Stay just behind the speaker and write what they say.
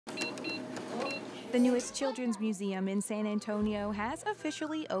The newest children's museum in San Antonio has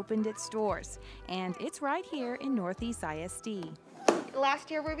officially opened its doors, and it's right here in North East ISD. Last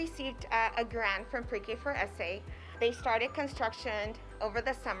year we received a grant from Pre-K for SA. They started construction over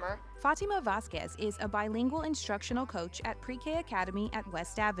the summer. Fatima Vasquez is a bilingual instructional coach at Pre-K Academy at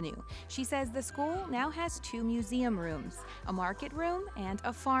West Avenue. She says the school now has 2 museum rooms, a market room and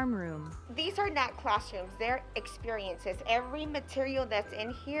a farm room. These are not classrooms, they're experiences. Every material that's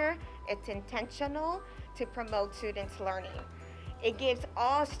in here, it's intentional to promote students' learning. It gives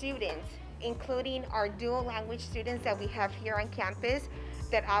all students, including our dual language students that we have here on campus,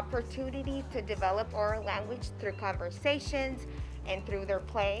 that opportunity to develop oral language through conversations and through their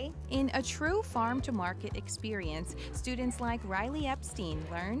play. In a true farm-to-market experience, students like Riley Epstein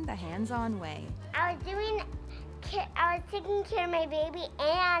learn the hands-on way. I was taking care of my baby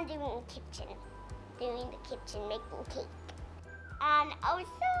and doing the kitchen, making cake. And also,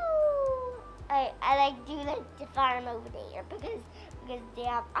 I do like the farm over there because they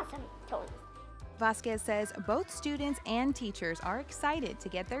have awesome toys. Vasquez says both students and teachers are excited to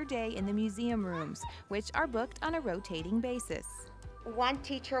get their day in the museum rooms, which are booked on a rotating basis. One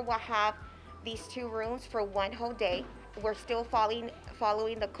teacher will have these 2 rooms for one whole day. We're still following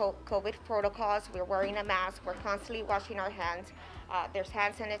the COVID protocols. We're wearing a mask. We're constantly washing our hands. There's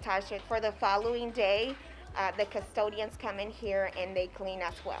hand sanitizer. For the following day, the custodians come in here and they clean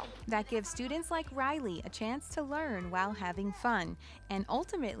as well. That gives students like Riley a chance to learn while having fun and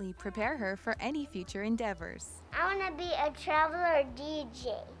ultimately prepare her for any future endeavors. I want to be a traveler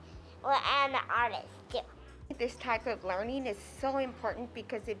DJ and an artist too. This type of learning is so important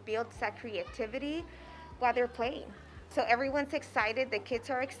because it builds that creativity while they're playing. So everyone's excited, the kids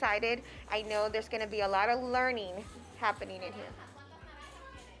are excited. I know there's going to be a lot of learning happening in here.